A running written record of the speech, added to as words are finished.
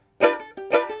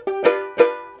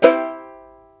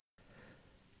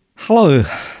Hello,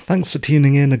 thanks for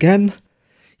tuning in again.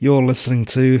 You're listening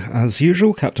to, as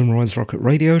usual, Captain Roy's Rocket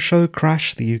Radio Show,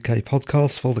 Crash, the UK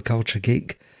podcast for the culture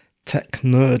geek, tech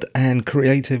nerd and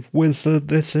creative wizard.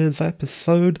 This is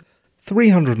episode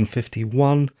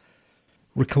 351,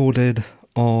 recorded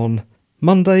on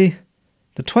Monday,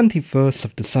 the 21st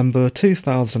of December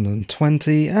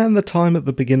 2020, and the time at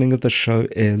the beginning of the show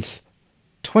is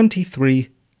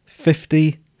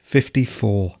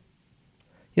 23:50:54.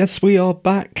 Yes, we are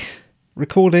back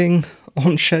recording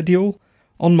on schedule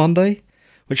on Monday,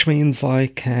 which means I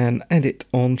can edit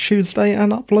on Tuesday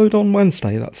and upload on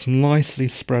Wednesday. That's nicely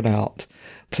spread out.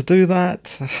 To do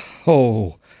that,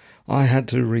 I had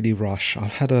to really rush.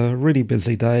 I've had a really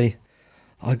busy day.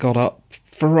 I got up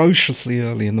ferociously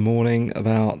early in the morning,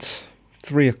 about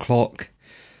 3 o'clock,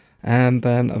 and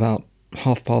then about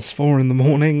 4:30 in the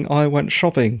morning I went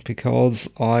shopping because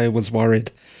I was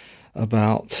worried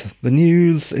about the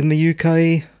news in the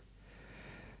UK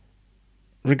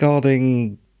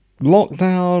regarding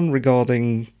lockdown,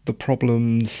 regarding the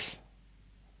problems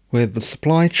with the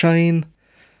supply chain,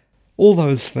 all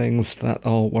those things that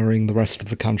are worrying the rest of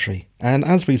the country. And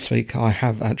as we speak, I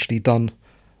have actually done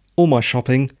all my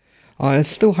shopping. I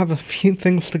still have a few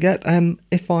things to get, and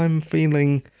if I'm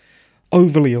feeling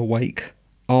overly awake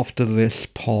after this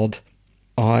pod,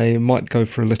 I might go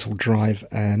for a little drive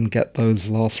and get those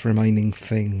last remaining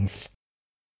things.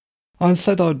 I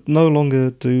said I'd no longer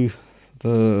do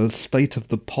the state of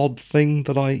the pod thing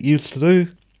that I used to do.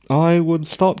 I would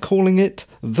start calling it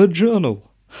the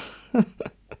journal.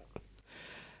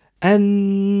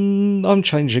 And I'm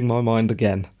changing my mind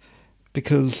again,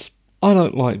 because I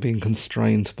don't like being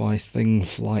constrained by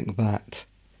things like that.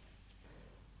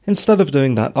 Instead of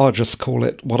doing that, I'll just call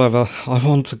it whatever I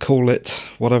want to call it,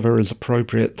 whatever is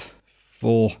appropriate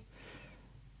for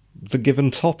the given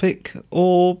topic,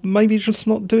 or maybe just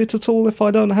not do it at all if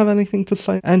I don't have anything to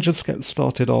say, and just get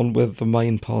started on with the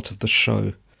main part of the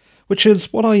show, which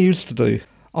is what I used to do.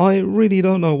 I really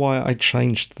don't know why I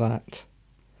changed that.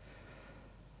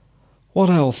 What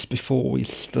else before we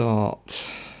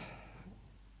start?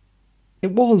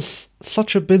 It was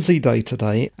such a busy day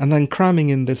today, and then cramming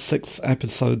in this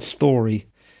 6-episode story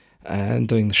and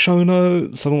doing the show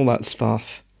notes and all that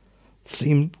stuff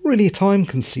seemed really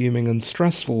time-consuming and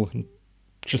stressful and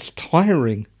just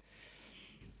tiring.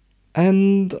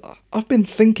 And I've been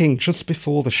thinking just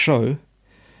before the show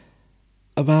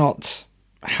about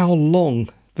how long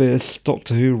this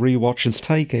Doctor Who rewatch is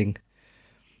taking.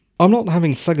 I'm not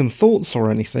having second thoughts or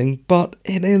anything, but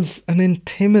it is an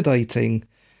intimidating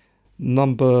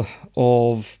number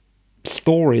of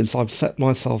stories I've set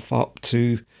myself up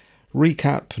to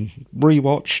recap and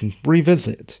rewatch and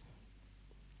revisit.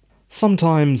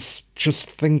 Sometimes just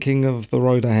thinking of the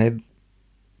road ahead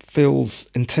feels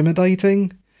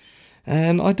intimidating,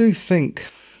 and I do think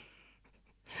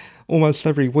almost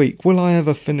every week, will I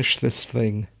ever finish this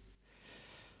thing?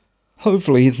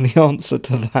 Hopefully the answer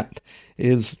to that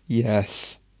is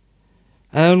yes.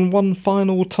 And one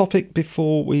final topic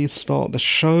before we start the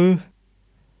show.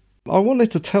 I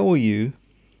wanted to tell you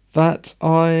that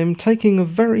I'm taking a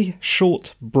very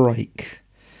short break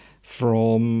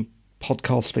from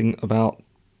podcasting about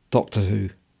Doctor Who.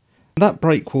 That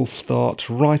break will start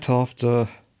right after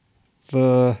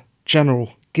the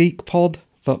General Geek Pod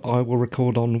that I will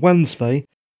record on Wednesday.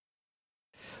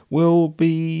 We'll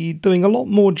be doing a lot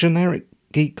more generic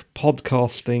geek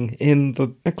podcasting in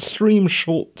the extreme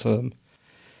short term.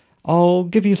 I'll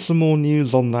give you some more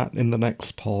news on that in the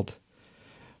next pod.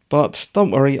 But don't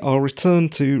worry, I'll return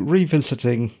to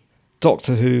revisiting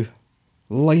Doctor Who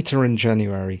later in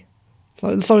January. So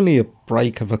it's only a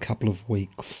break of a couple of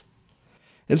weeks.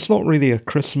 It's not really a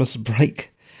Christmas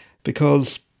break,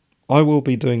 because I will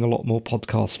be doing a lot more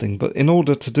podcasting, but in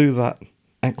order to do that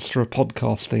extra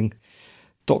podcasting,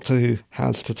 Doctor Who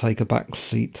has to take a back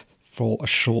seat for a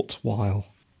short while.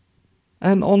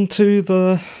 And on to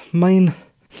the main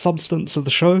substance of the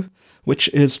show, which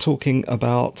is talking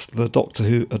about the Doctor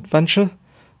Who adventure,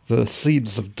 The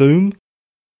Seeds of Doom.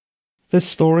 This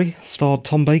story starred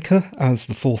Tom Baker as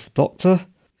the Fourth Doctor.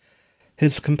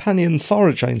 His companion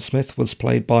Sarah Jane Smith was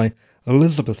played by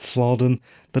Elizabeth Sladen.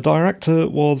 The director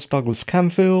was Douglas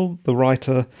Camfield, the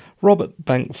writer Robert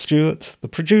Banks Stewart, the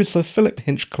producer Philip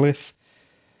Hinchcliffe,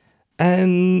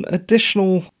 and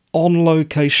additional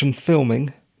on-location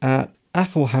filming at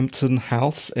Athelhampton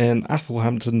House in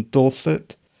Athelhampton,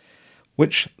 Dorset,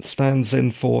 which stands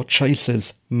in for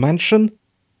Chase's Mansion.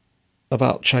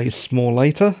 About Chase more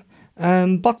later.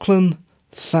 And Buckland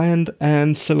Sand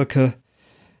and Silica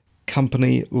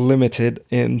Company Limited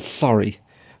in Surrey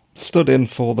stood in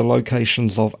for the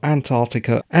locations of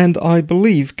Antarctica and I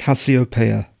believe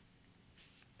Cassiopeia.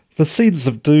 The Seeds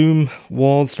of Doom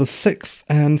was the 6th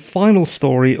and final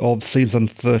story of Season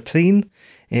 13.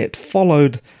 It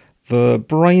followed The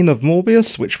Brain of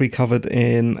Morbius, which we covered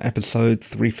in episode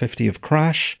 350 of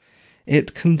Crash.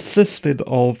 It consisted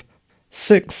of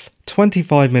 6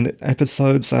 25-minute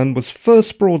episodes and was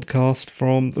first broadcast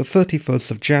from the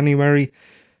 31st of January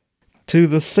to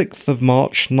the 6th of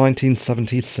March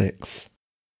 1976.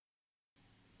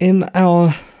 In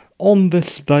our On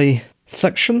This Day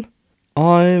section,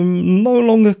 I'm no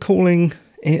longer calling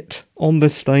it On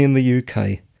This Day in the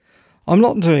UK. I'm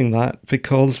not doing that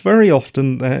because very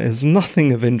often there is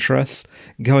nothing of interest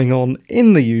going on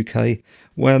in the UK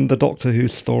when the Doctor Who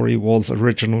story was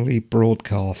originally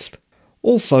broadcast.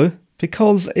 Also,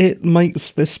 because it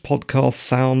makes this podcast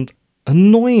sound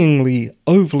annoyingly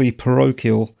overly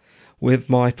parochial, with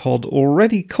my pod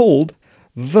already called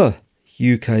The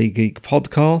UK Geek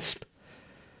Podcast.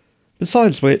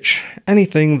 Besides which,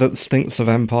 anything that stinks of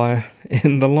Empire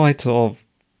in the light of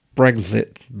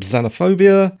Brexit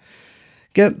xenophobia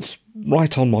gets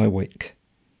right on my wick.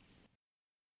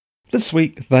 This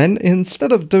week, then,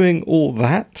 instead of doing all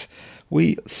that,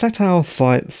 we set our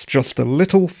sights just a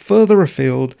little further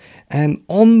afield, and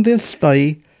on this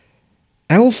day,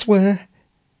 elsewhere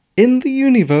in the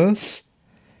universe,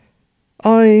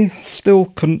 I still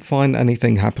couldn't find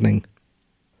anything happening.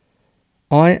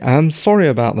 I am sorry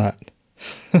about that.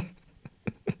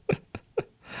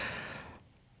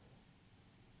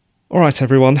 Alright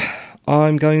everyone,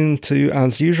 I'm going to,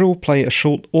 as usual, play a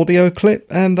short audio clip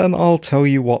and then I'll tell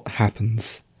you what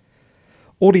happens.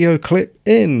 Audio clip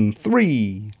in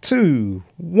 3, 2,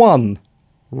 1.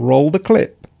 Roll the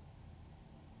clip.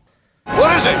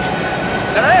 What is it?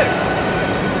 Dunno.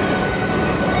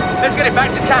 Let's get it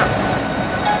back to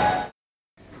camp.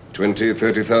 20,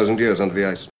 30,000 years under the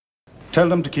ice. Tell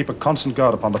them to keep a constant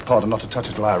guard upon the pod and not to touch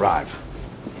it till I arrive.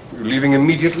 You're leaving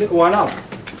immediately? Why not?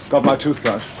 Got my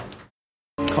toothbrush.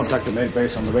 Contact the main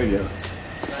base on the radio.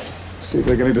 See if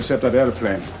they can intercept that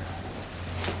airplane.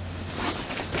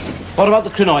 What about the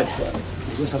Krynoid?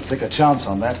 We'll just have to take a chance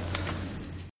on that.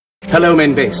 Hello,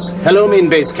 main base. Hello, main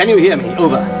base. Can you hear me?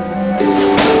 Over.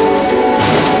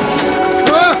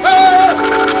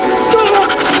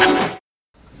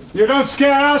 You don't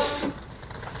scare us! Do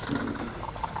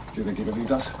you think he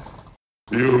believed us?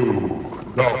 You,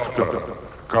 Doctor,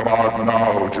 come out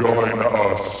now, join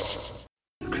us.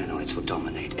 The Krynoids will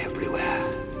dominate everywhere,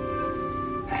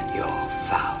 and your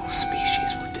foul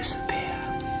species will disappear.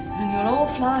 And you'll all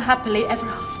fly happily ever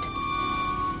after.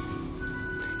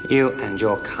 You and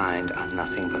your kind are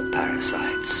nothing but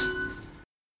parasites.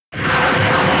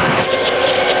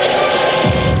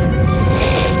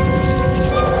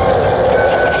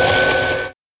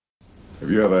 Have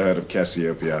you ever heard of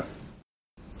Cassiopeia?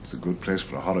 It's a good place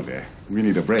for a holiday. We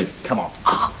need a break. Come on.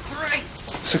 Oh, great!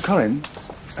 Sir Colin,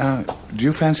 do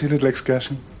you fancy a little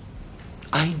excursion?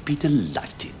 I'd be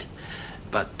delighted.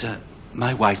 But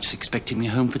my wife's expecting me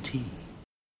home for tea.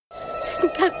 This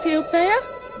isn't Cassiopeia.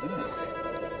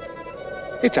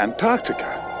 It's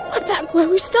Antarctica. What, back where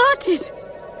we started?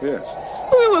 Yes.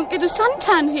 We won't get a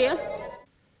suntan here.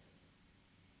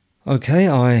 Okay,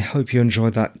 I hope you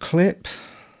enjoyed that clip.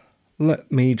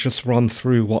 Let me just run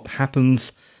through what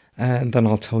happens, and then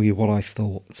I'll tell you what I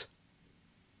thought.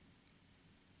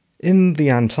 In the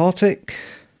Antarctic,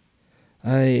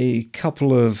 a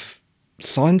couple of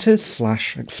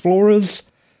scientists/explorers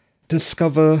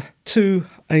discover 2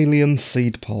 alien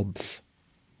seed pods.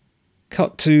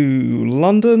 Cut to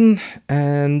London,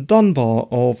 and Dunbar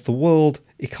of the World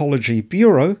Ecology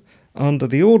Bureau, under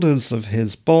the orders of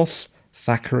his boss,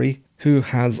 Thackeray, who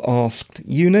has asked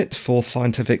UNIT for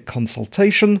scientific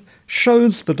consultation,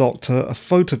 shows the Doctor a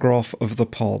photograph of the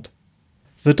pod.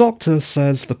 The Doctor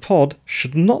says the pod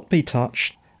should not be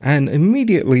touched and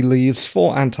immediately leaves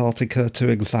for Antarctica to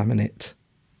examine it.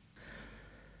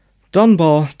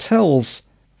 Dunbar tells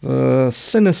the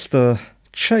sinister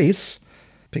Chase,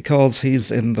 because he's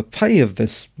in the pay of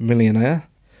this millionaire,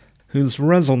 whose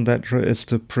raison d'etre is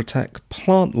to protect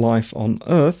plant life on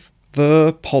Earth,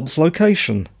 the pod's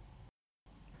location.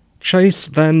 Chase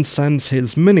then sends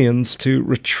his minions to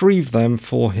retrieve them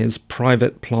for his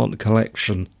private plant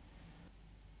collection.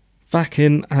 Back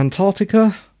in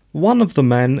Antarctica, one of the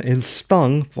men is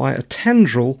stung by a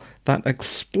tendril that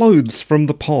explodes from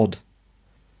the pod.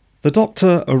 The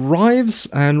Doctor arrives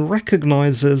and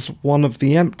recognises one of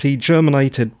the empty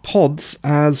germinated pods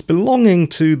as belonging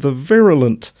to the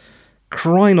virulent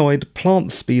Krynoid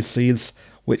plant species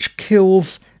which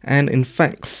kills and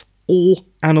infects all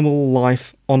animal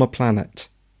life on a planet.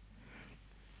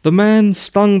 The man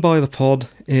stung by the pod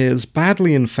is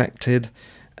badly infected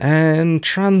and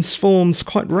transforms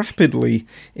quite rapidly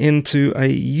into a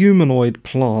humanoid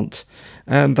plant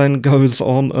and then goes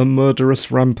on a murderous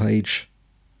rampage.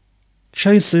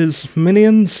 Chase's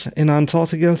minions in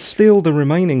Antarctica steal the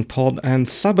remaining pod and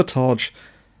sabotage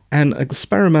an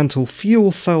experimental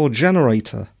fuel cell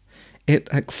generator. It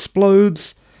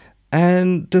explodes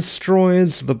and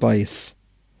destroys the base.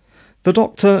 The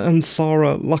Doctor and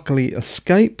Sarah luckily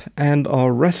escape and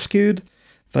are rescued.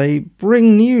 They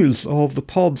bring news of the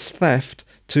pod's theft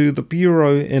to the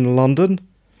Bureau in London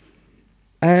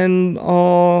and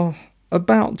are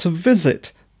about to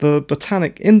visit the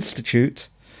Botanic Institute,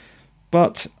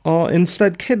 but are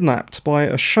instead kidnapped by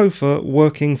a chauffeur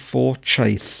working for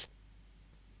Chase.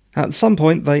 At some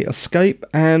point they escape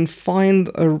and find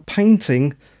a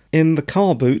painting in the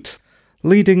car boot,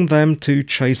 leading them to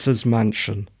Chase's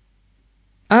mansion.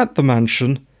 At the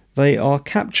mansion, they are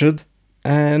captured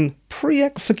and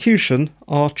pre-execution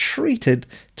are treated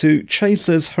to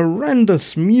Chase's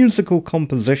horrendous musical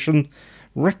composition,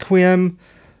 Requiem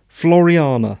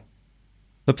Floriana.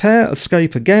 The pair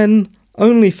escape again,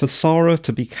 only for Sarah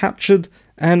to be captured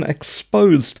and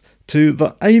exposed to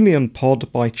the alien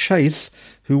pod by Chase,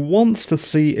 who wants to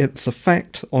see its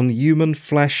effect on human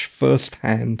flesh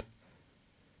firsthand.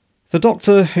 The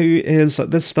Doctor, who is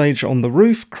at this stage on the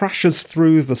roof, crashes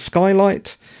through the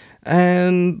skylight,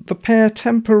 and the pair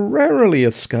temporarily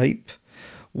escape,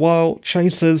 while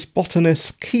Chase's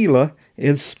botanist Keeler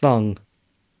is stung.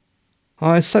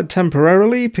 I said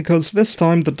temporarily because this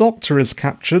time the Doctor is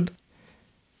captured,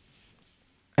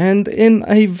 and in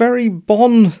a very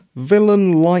Bond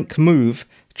villain-like move,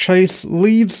 Chase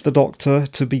leaves the Doctor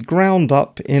to be ground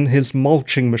up in his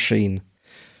mulching machine.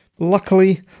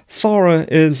 Luckily, Sarah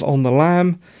is on the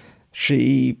lam.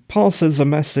 She passes a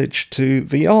message to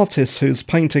the artist whose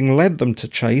painting led them to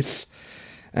Chase,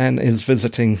 and is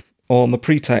visiting on the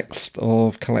pretext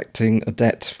of collecting a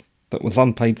debt that was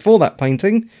unpaid for that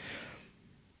painting.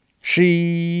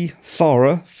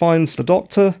 Sarah, finds the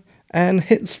Doctor and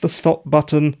hits the stop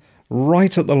button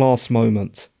right at the last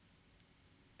moment.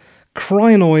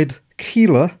 Crinoid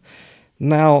Keeler,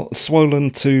 now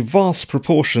swollen to vast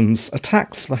proportions,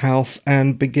 attacks the house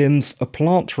and begins a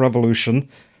plant revolution,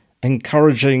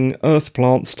 encouraging earth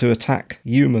plants to attack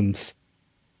humans.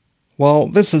 While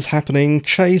this is happening,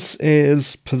 Chase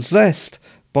is possessed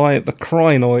by the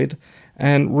Crinoid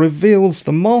and reveals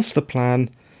the master plan,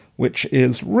 which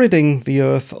is ridding the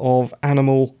earth of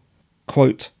animal,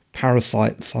 quote,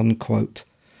 parasites, unquote.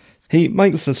 He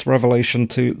makes this revelation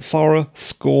to Sarah,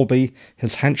 Scorby,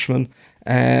 his henchman,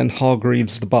 and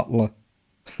Hargreaves the butler.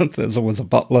 There's always a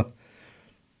butler.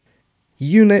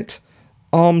 Unit,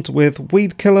 armed with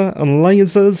weed killer and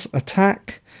lasers,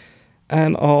 attack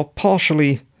and are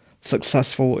partially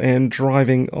successful in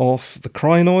driving off the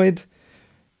Crinoid.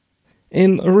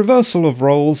 In a reversal of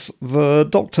roles, the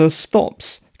Doctor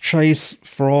stops Chase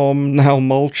from now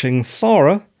mulching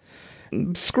Sarah.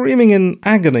 Screaming in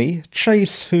agony,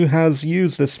 Chase, who has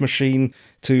used this machine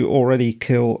to already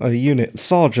kill a unit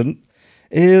sergeant,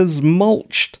 is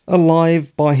mulched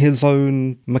alive by his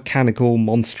own mechanical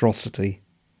monstrosity.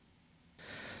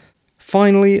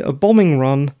 Finally, a bombing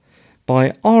run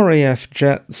by RAF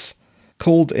jets,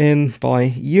 called in by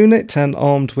Unit and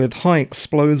armed with high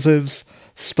explosives,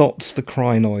 stops the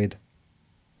Crinoid.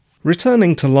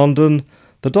 Returning to London,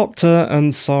 the Doctor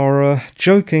and Sarah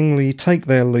jokingly take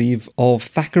their leave of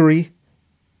Thackeray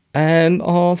and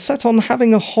are set on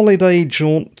having a holiday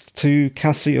jaunt to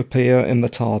Cassiopeia in the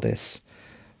TARDIS.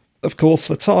 Of course,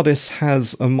 the TARDIS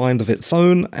has a mind of its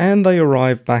own, and they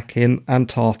arrive back in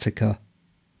Antarctica.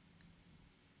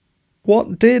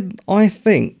 What did I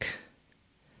think?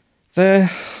 There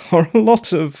are a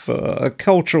lot of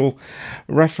cultural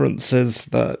references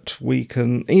that we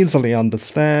can easily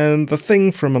understand. The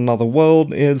Thing from Another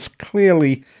World is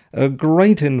clearly a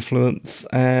great influence,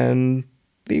 and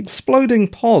the exploding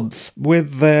pods,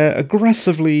 with their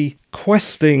aggressively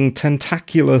questing,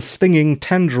 tentacular, stinging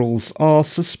tendrils, are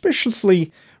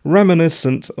suspiciously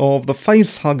reminiscent of the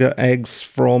facehugger eggs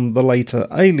from the later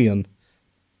Alien.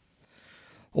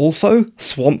 Also,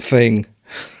 Swamp Thing.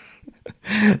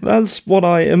 That's what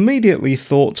I immediately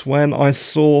thought when I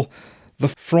saw the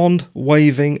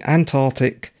frond-waving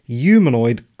Antarctic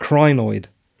humanoid Crinoid.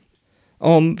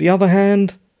 On the other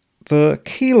hand, the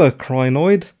Keeler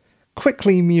Crinoid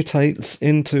quickly mutates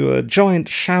into a giant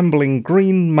shambling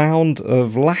green mound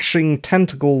of lashing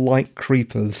tentacle-like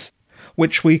creepers,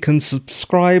 which we can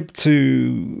subscribe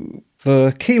to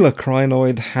the Keeler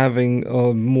Crinoid having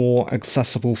a more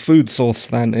accessible food source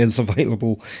than is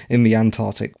available in the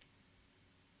Antarctic.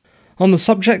 On the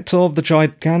subject of the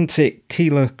gigantic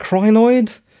Keeler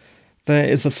Crinoid, there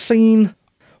is a scene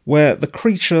where the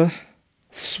creature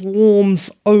swarms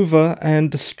over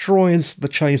and destroys the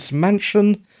Chase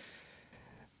mansion.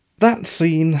 That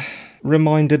scene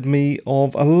reminded me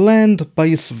of a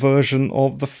land-based version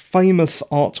of the famous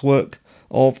artwork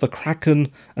of the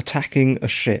Kraken attacking a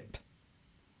ship.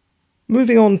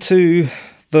 Moving on to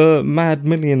the Mad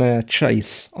Millionaire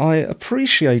Chase, I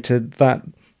appreciated that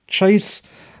Chase,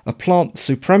 a plant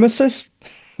supremacist,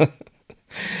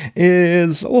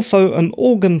 is also an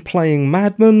organ-playing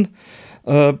madman,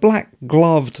 a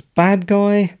black-gloved bad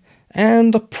guy,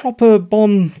 and a proper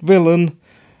Bond villain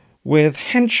with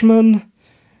henchmen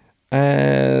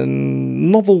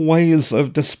and novel ways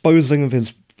of disposing of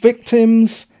his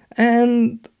victims,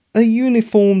 and a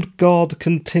uniformed guard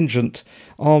contingent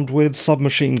armed with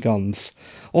submachine guns.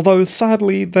 Although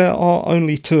sadly there are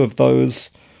only 2 of those.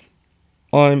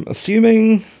 I'm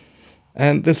assuming,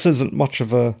 and this isn't much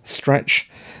of a stretch,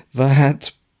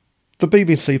 that the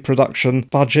BBC production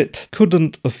budget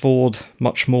couldn't afford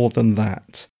much more than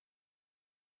that.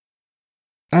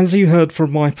 As you heard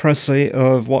from my précis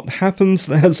of what happens,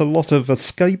 there's a lot of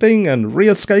escaping and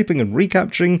re-escaping and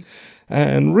recapturing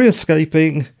and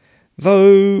re-escaping,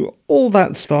 though all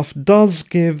that stuff does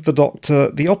give the Doctor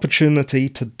the opportunity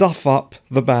to duff up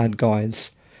the bad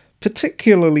guys,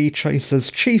 particularly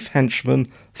Chase's chief henchman,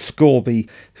 Scorby,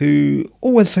 who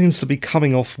always seems to be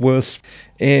coming off worse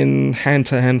in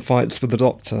hand-to-hand fights with the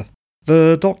Doctor.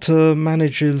 The Doctor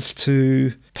manages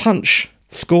to punch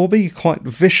Scorby quite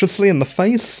viciously in the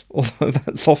face, although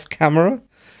that's off camera.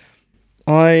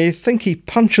 I think he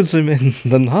punches him in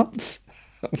the nuts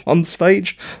at one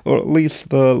stage, or at least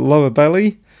the lower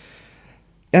belly.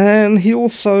 And he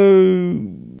also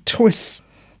twists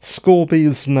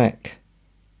Scorby's neck.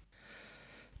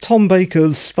 Tom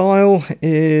Baker's style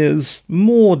is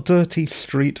more dirty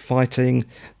street fighting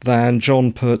than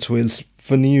John Pertwee's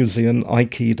Venusian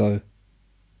Aikido.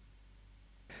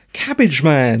 Cabbage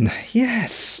Man,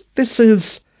 yes, this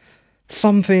is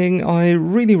something I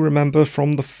really remember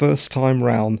from the first time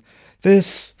round.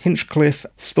 This Hinchcliffe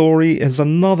story is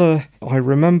another I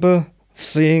remember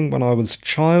seeing when I was a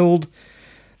child.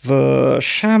 The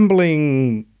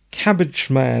shambling Cabbage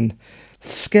Man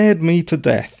scared me to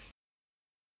death.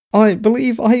 I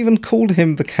believe I even called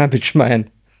him the Cabbage Man.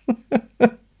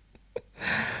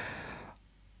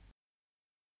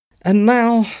 And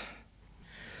now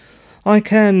I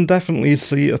can definitely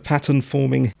see a pattern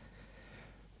forming.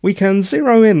 We can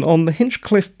zero in on the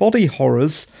Hinchcliffe body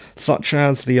horrors, such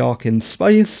as the Ark in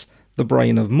Space, the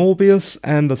Brain of Morbius,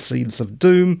 and the Seeds of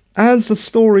Doom, as the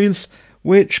stories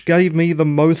which gave me the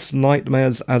most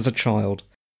nightmares as a child.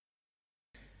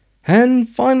 And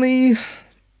finally,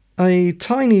 a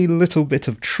tiny little bit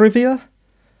of trivia.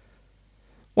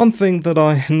 One thing that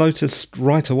I noticed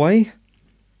right away,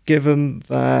 given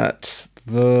that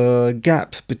the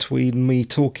gap between me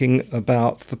talking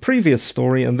about the previous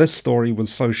story and this story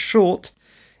was so short,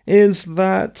 is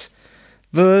that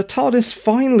the TARDIS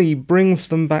finally brings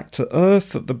them back to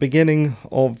Earth at the beginning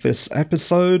of this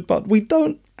episode, but we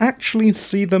don't actually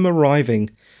see them arriving.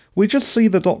 We just see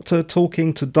the Doctor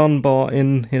talking to Dunbar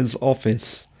in his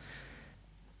office.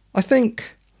 I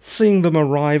think seeing them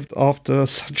arrived after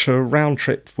such a round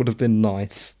trip would have been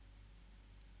nice.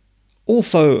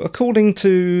 Also, according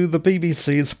to the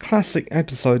BBC's classic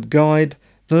episode guide,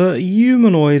 the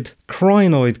humanoid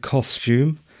crinoid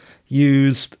costume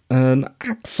used an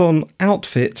Axon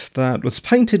outfit that was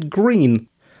painted green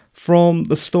from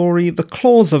the story The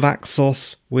Claws of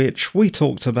Axos, which we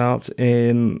talked about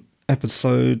in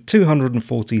episode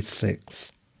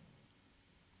 246.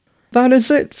 That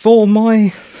is it for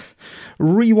my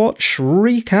rewatch,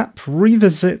 recap,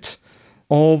 revisit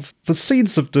of The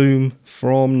Seeds of Doom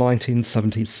from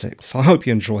 1976. I hope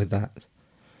you enjoyed that.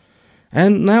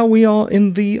 And now we are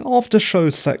in the after show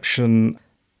section.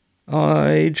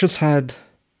 I just had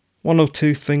 1 or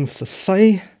 2 things to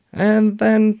say, and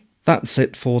then that's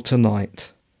it for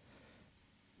tonight.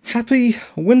 Happy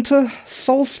winter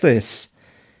solstice!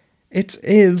 It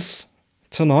is,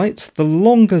 tonight, the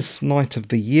longest night of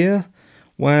the year,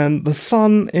 when the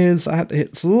sun is at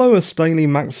its lowest daily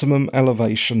maximum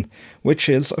elevation, which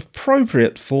is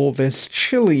appropriate for this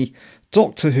chilly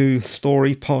Doctor Who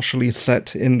story partially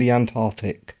set in the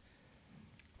Antarctic.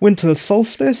 Winter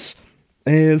solstice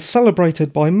is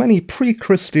celebrated by many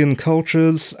pre-Christian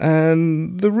cultures,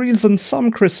 and the reason some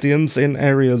Christians in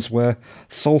areas where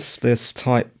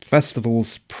solstice-type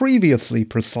festivals previously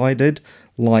presided,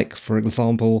 like, for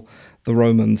example, the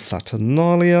Roman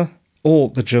Saturnalia, or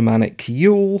the Germanic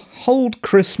Yule, hold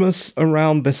Christmas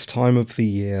around this time of the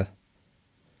year.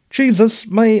 Jesus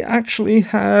may actually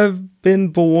have been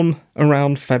born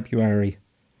around February.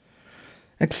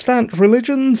 Extant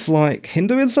religions like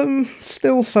Hinduism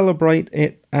still celebrate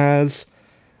it as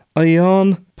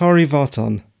Ayan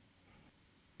Parivartan.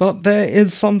 But there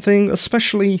is something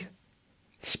especially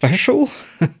special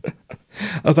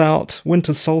about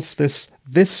winter solstice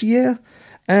this year,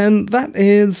 and that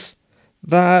is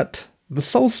that the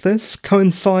solstice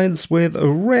coincides with a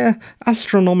rare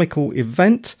astronomical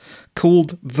event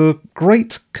called the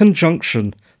Great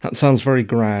Conjunction. That sounds very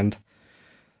grand.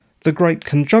 The Great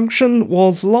Conjunction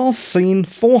was last seen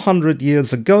 400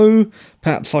 years ago.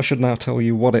 Perhaps I should now tell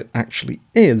you what it actually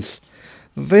is.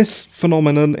 This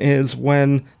phenomenon is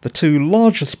when the two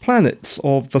largest planets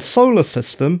of the solar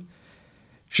system,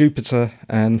 Jupiter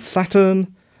and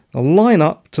Saturn, line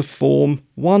up to form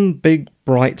one big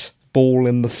bright ball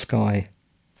in the sky.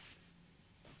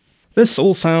 This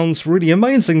all sounds really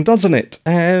amazing, doesn't it?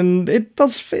 And it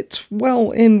does fit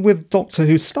well in with Doctor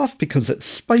Who stuff because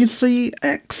it's spacey,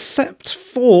 except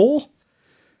for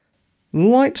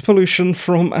light pollution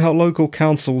from our local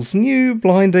council's new,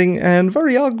 blinding and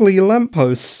very ugly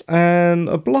lampposts, and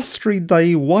a blustery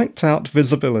day wiped out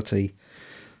visibility.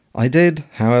 I did,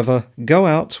 however, go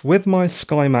out with my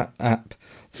SkyMap app,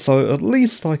 so at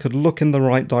least I could look in the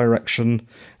right direction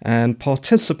and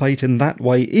participate in that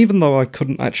way, even though I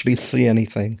couldn't actually see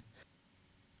anything.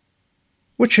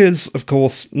 Which is, of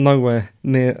course, nowhere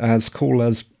near as cool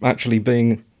as actually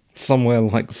being somewhere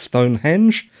like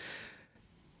Stonehenge,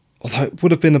 although it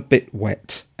would have been a bit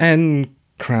wet and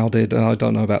crowded, and I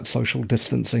don't know about social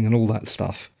distancing and all that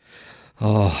stuff.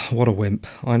 Oh, what a wimp,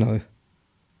 I know.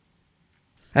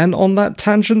 And on that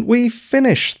tangent, we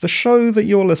finish. The show that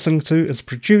you're listening to is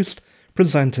produced,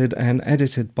 presented and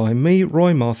edited by me,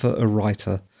 Roy Martha, a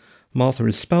writer. Martha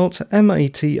is spelt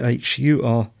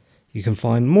Mathur. You can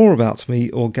find more about me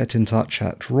or get in touch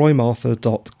at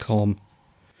roymartha.com.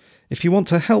 If you want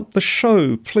to help the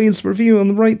show, please review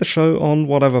and rate the show on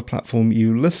whatever platform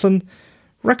you listen.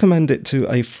 Recommend it to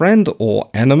a friend or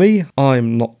enemy,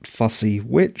 I'm not fussy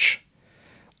which.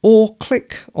 Or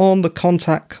click on the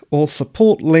contact or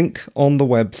support link on the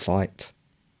website.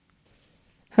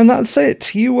 And that's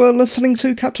it. You were listening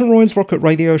to Captain Roy's Rocket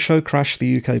Radio Show Crash,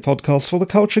 the UK podcast for the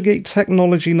culture geek,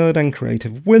 technology nerd and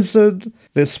creative wizard.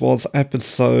 This was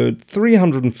episode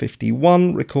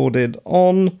 351, recorded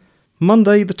on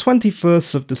Monday the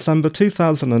 21st of December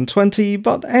 2020,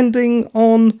 but ending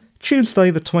on Tuesday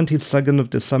the 22nd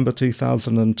of December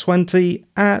 2020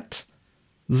 at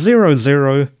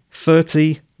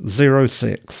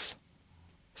 00:30:06.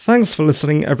 Thanks for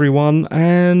listening, everyone,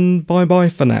 and bye-bye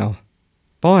for now.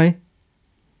 Bye.